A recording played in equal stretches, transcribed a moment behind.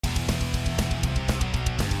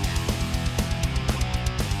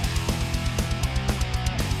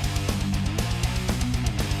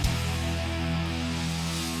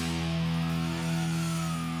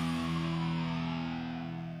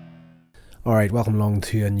Alright, welcome along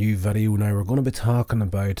to a new video. Now we're going to be talking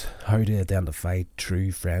about how to identify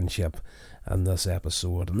true friendship in this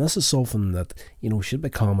episode. And this is something that, should be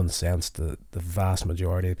common sense to the vast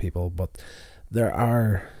majority of people, but there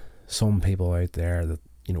are some people out there that,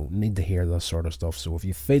 need to hear this sort of stuff. So if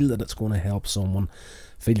you feel that it's going to help someone,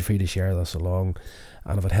 feel free to share this along.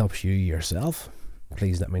 And if it helps you yourself,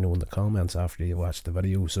 please let me know in the comments after you watch the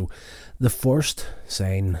video. So the first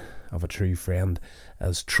sign of a true friend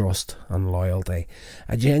is trust and loyalty.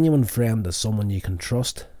 A genuine friend is someone you can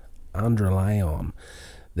trust and rely on.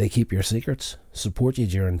 They keep your secrets, support you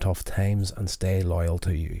during tough times, and stay loyal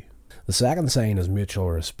to you. The second sign is mutual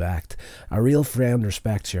respect. A real friend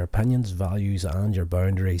respects your opinions, values, and your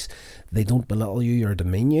boundaries. They don't belittle you or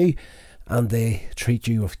demean you, and they treat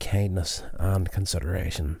you with kindness and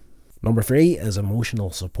consideration. Number 3 is emotional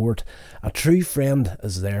support. A true friend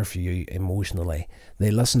is there for you emotionally. They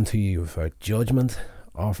listen to you without judgment,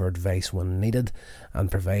 offer advice when needed, and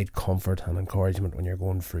provide comfort and encouragement when you're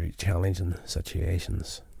going through challenging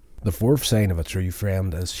situations. The fourth sign of a true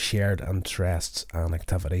friend is shared interests and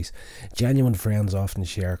activities. Genuine friends often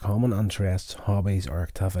share common interests, hobbies, or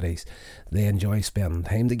activities. They enjoy spending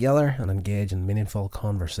time together and engage in meaningful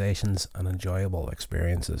conversations and enjoyable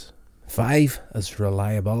experiences. 5 is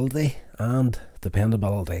reliability and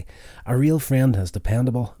dependability. A real friend is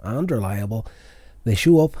dependable and reliable. They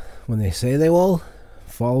show up when they say they will,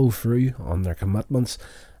 follow through on their commitments,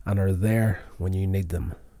 and are there when you need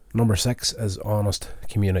them. Number 6 is honest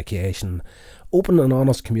communication. Open and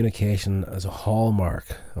honest communication is a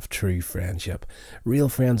hallmark of true friendship. Real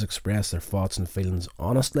friends express their thoughts and feelings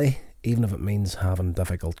honestly, even if it means having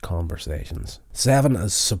difficult conversations. 7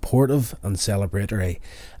 is supportive and celebratory.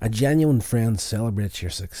 A genuine friend celebrates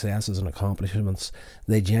your successes and accomplishments.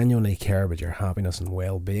 They genuinely care about your happiness and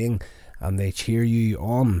well-being, and they cheer you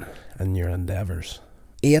on in your endeavours.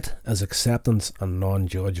 8 is acceptance and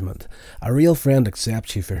non-judgment. A real friend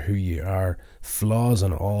accepts you for who you are, flaws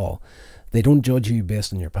and all. They don't judge you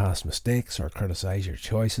based on your past mistakes or criticise your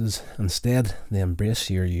choices. Instead, they embrace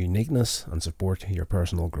your uniqueness and support your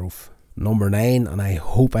personal growth. Number 9, and I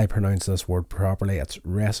hope I pronounce this word properly, it's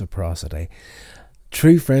reciprocity.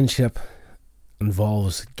 True friendship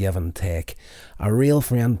involves give and take. A real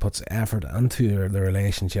friend puts effort into the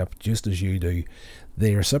relationship just as you do.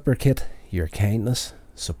 They reciprocate your kindness,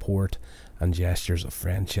 support, and gestures of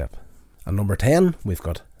friendship. And number 10, we've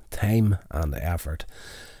got time and effort.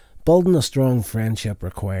 Building a strong friendship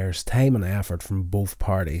requires time and effort from both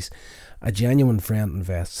parties. A genuine friend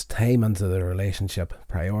invests time into the relationship,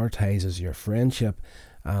 prioritises your friendship,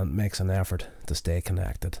 and makes an effort to stay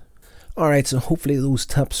connected. Alright, so hopefully those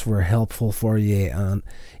tips were helpful for you. And,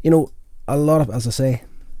 a lot of, as I say,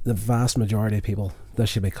 the vast majority of people,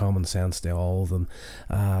 this should be common sense to all of them.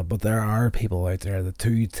 But there are people out there that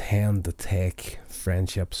do tend to take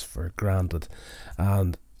friendships for granted.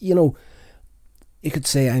 And, you could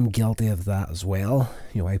say I'm guilty of that as well.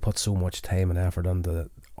 I put so much time and effort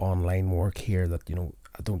into online work here that, I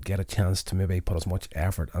don't get a chance to maybe put as much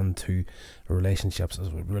effort into relationships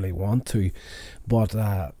as we really want to. But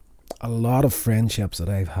a lot of friendships that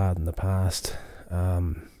I've had in the past,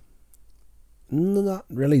 not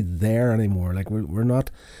really there anymore. Like we're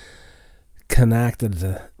not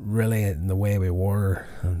connected really in the way we were.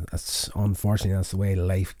 And unfortunately that's the way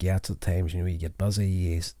life gets at times. You get busy,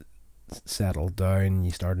 you settle down,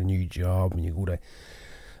 you start a new job, and you go to,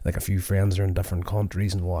 like, a few friends are in different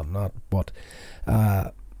countries and whatnot, but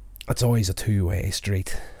it's always a two-way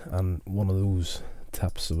street. And one of those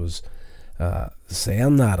tips was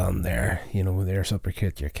saying that on there, they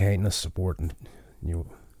reciprocate your kindness, support, and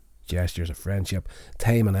gestures of friendship,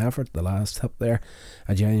 time and effort. The last tip there,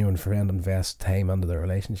 a genuine friend invests time into the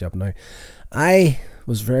relationship. Now, I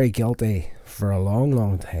was very guilty for a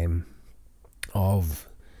long time of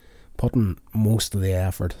putting most of the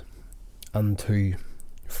effort into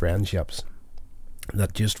friendships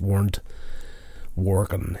that just weren't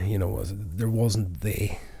working. There wasn't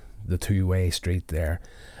the two-way street there.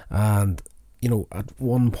 And at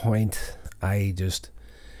one point have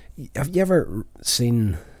you ever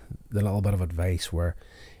seen the little bit of advice where,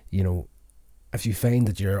 if you find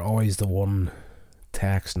that you're always the one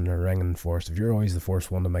texting or ringing first, if you're always the first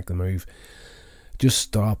one to make the move, just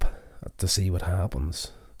stop to see what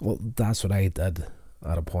happens. Well, that's what I did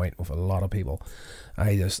at a point with a lot of people.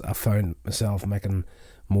 I found myself making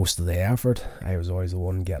most of the effort. I was always the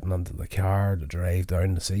one getting into the car to drive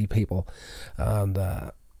down to see people, and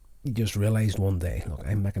just realised one day, look,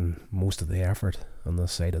 I'm making most of the effort on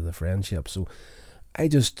this side of the friendship. So I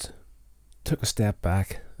just took a step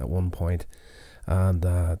back at one point and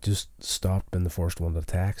just stopped being the first one to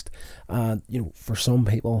text. And for some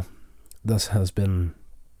people, this has been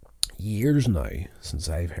years now since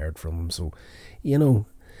I've heard from him. So, you know,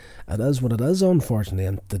 it is what it is, unfortunately,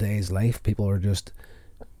 in today's life. People are just...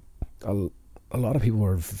 A lot of people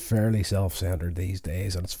are fairly self-centered these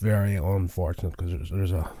days, and it's very unfortunate, because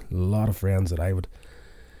there's a lot of friends that I would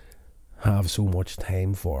have so much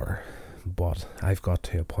time for, but I've got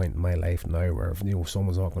to a point in my life now where if,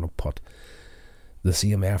 someone's not going to put the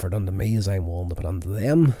same effort into me as I'm willing to put into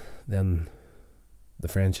them, then the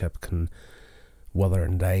friendship can wither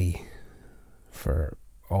and die for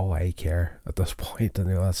all I care at this point.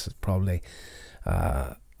 And that's probably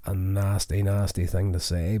a nasty thing to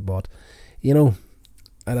say, but it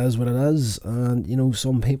is what it is. And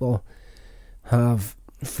some people have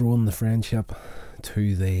thrown the friendship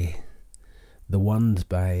to the wind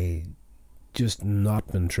by just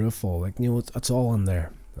not being truthful. It's all in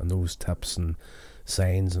there, and those tips and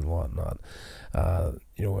signs and whatnot. A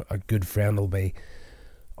good friend will be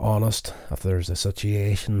honest. If there's a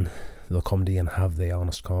situation, they'll come to you and have the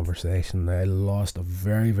honest conversation. I lost a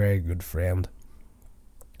very, very good friend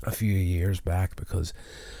a few years back because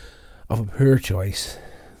of a poor choice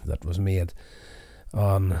that was made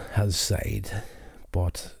on his side,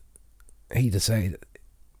 but he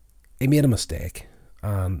made a mistake,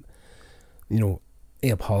 and he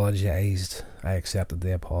apologised. I accepted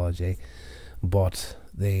the apology, but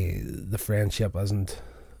the friendship isn't.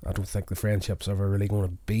 I don't think the friendship's ever really going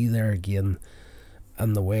to be there again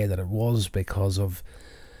in the way that it was, because of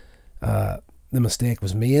the mistake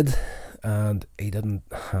was made, and he didn't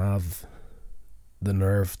have the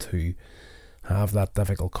nerve to have that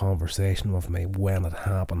difficult conversation with me when it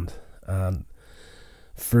happened. And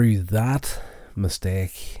through that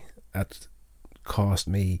mistake, it cost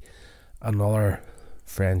me another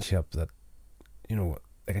friendship that, like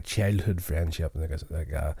a childhood friendship, it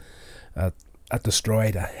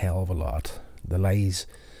destroyed a hell of a lot. The lies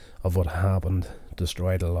of what happened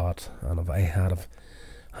destroyed a lot, and if I had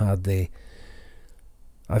had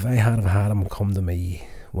him come to me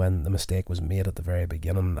when the mistake was made at the very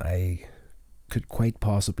beginning, I could quite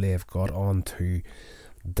possibly have got on to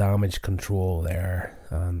damage control there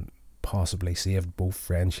and possibly saved both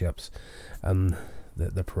friendships and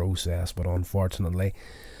the process. But unfortunately,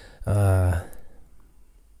 lies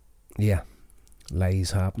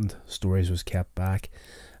happened, stories was kept back,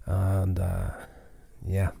 and a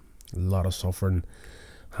lot of suffering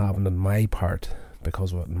happened on my part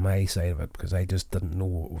because of my side of it, because I just didn't know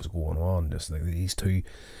what was going on. Just like these two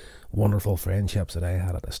wonderful friendships that I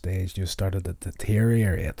had at the stage just started to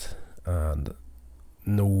deteriorate, and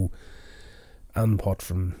no input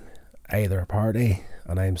from either party,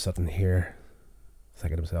 and I'm sitting here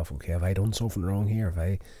thinking to myself, okay, have I done something wrong here?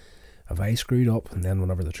 Have I screwed up? And then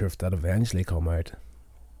whenever the truth did eventually come out,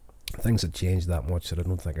 things had changed that much that I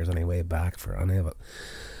don't think there's any way back for any of it.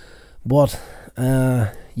 But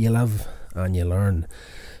you live and you learn.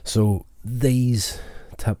 So these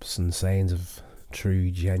tips and signs of true,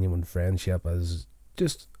 genuine friendship is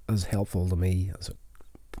just as helpful to me as it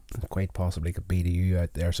quite possibly could be to you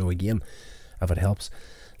out there. So again, if it helps,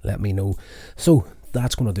 let me know. So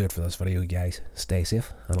that's going to do it for this video, guys. Stay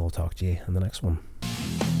safe, and I'll talk to you in the next one.